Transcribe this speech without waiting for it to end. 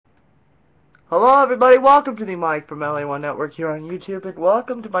Hello everybody, welcome to the Mike from LA1 Network here on YouTube, and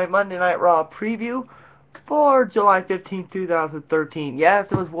welcome to my Monday Night Raw preview for July 15th, 2013. Yes,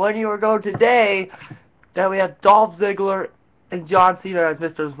 it was 1 year ago today that we had Dolph Ziggler and John Cena as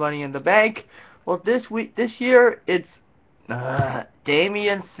Mr. Money in the Bank. Well, this year, it's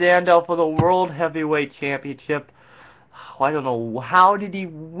Damien Sandow for the World Heavyweight Championship. I don't know how did he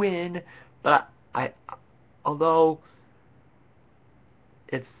win, but although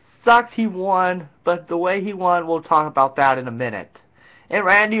it sucks he won, but the way he won, we'll talk about that in a minute. And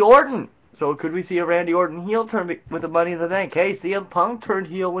Randy Orton. So could we see a Randy Orton heel turn with the Money in the Bank? Hey, CM Punk turned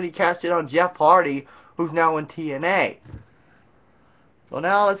heel when he cashed in on Jeff Hardy, who's now in TNA. So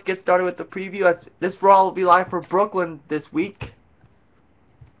now let's get started with the preview. This Raw will be live for Brooklyn this week.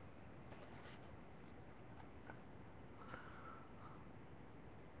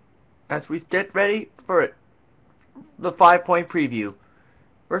 As we get ready for it, the 5-point preview.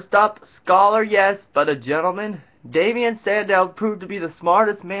 First up, scholar yes, but a gentleman. Damien Sandow proved to be the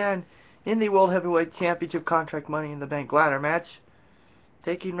smartest man in the World Heavyweight Championship contract Money in the Bank ladder match,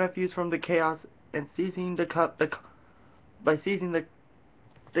 taking refuge from the chaos and seizing the contract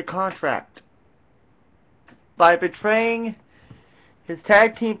by betraying his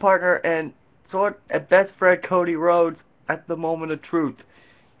tag team partner and best friend Cody Rhodes at the moment of truth.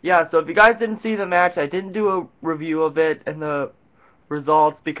 Yeah, so if you guys didn't see the match, I didn't do a review of it and the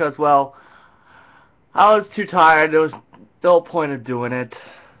results because, well, I was too tired. There was no point of doing it.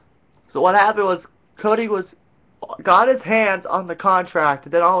 So what happened was Cody got his hands on the contract,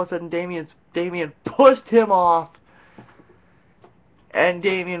 and then all of a sudden Damien pushed him off, and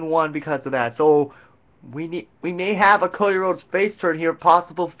Damien won because of that. So we may have a Cody Rhodes face turn here,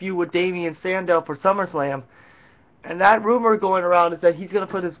 possible feud with Damien Sandow for SummerSlam. And that rumor going around is that he's going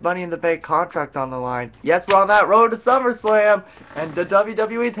to put his Money in the Bank contract on the line. Yes, we're on that road to SummerSlam, and the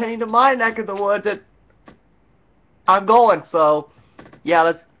WWE is heading to my neck of the woods, and I'm going, so yeah,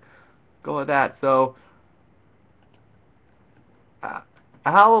 let's go with that. So,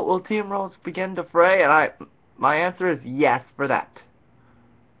 how will Team Rhodes begin to fray? And my answer is yes for that.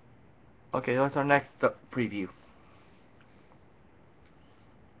 Okay, that's our next preview.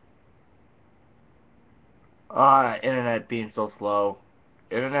 Internet being so slow.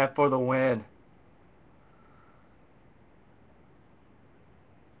 Internet for the win.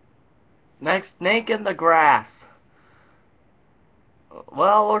 Next, snake in the grass.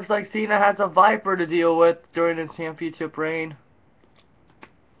 Well, looks like Cena has a Viper to deal with during his championship reign.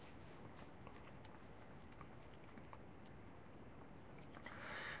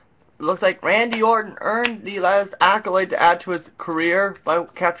 Looks like Randy Orton earned the last accolade to add to his career by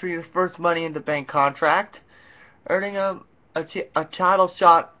capturing his first Money in the Bank contract, earning a title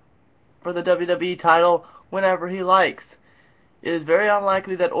shot for the WWE title whenever he likes. It is very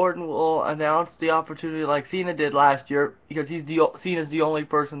unlikely that Orton will announce the opportunity like Cena did last year, because Cena's the only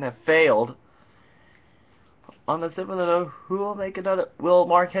person that failed. On the similar note, who will make another? Will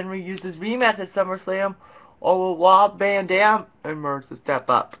Mark Henry use his rematch at SummerSlam, or will Rob Van Dam emerge to step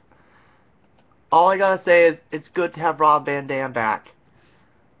up? All I gotta say is it's good to have Rob Van Dam back.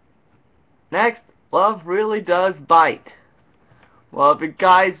 Next, love really does bite. Well, if you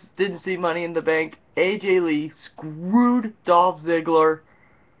guys didn't see Money in the Bank, AJ Lee screwed Dolph Ziggler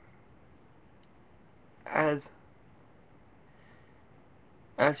as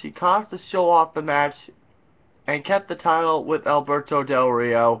she caused to show off the match and kept the title with Alberto Del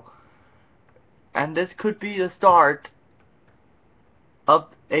Rio. And this could be the start of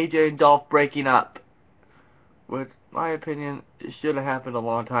AJ and Dolph breaking up, which, in my opinion, should have happened a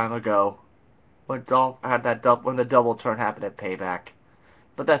long time ago when Dolph had when the double turn happened at Payback.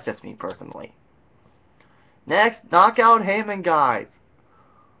 But that's just me personally. Next, Knockout Heyman, guys.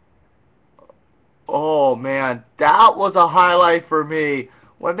 Oh man, that was a highlight for me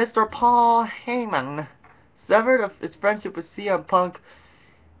when Mr. Paul Heyman severed his friendship with CM Punk,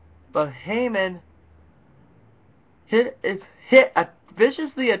 but Heyman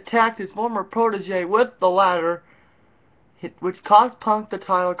viciously attacked his former protege with the ladder, which cost Punk the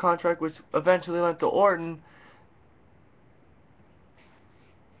title contract, which eventually led to Orton.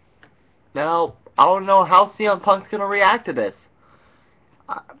 Now, I don't know how CM Punk's going to react to this,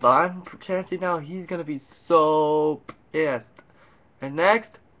 but I'm chancing now he's going to be so pissed. And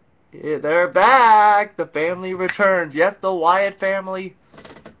next, they're back! The family returns. Yes, the Wyatt family.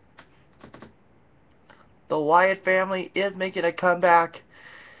 The Wyatt family is making a comeback,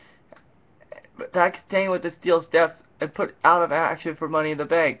 but that contained with the steel steps and put out of action for Money in the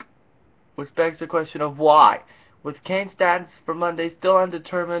Bank, which begs the question of why. With Kane's stats for Monday still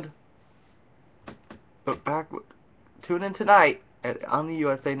undetermined, but tune in tonight on the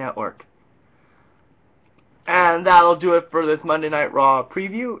USA Network. And that'll do it for this Monday Night Raw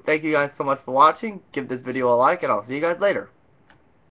preview. Thank you guys so much for watching. Give this video a like, and I'll see you guys later.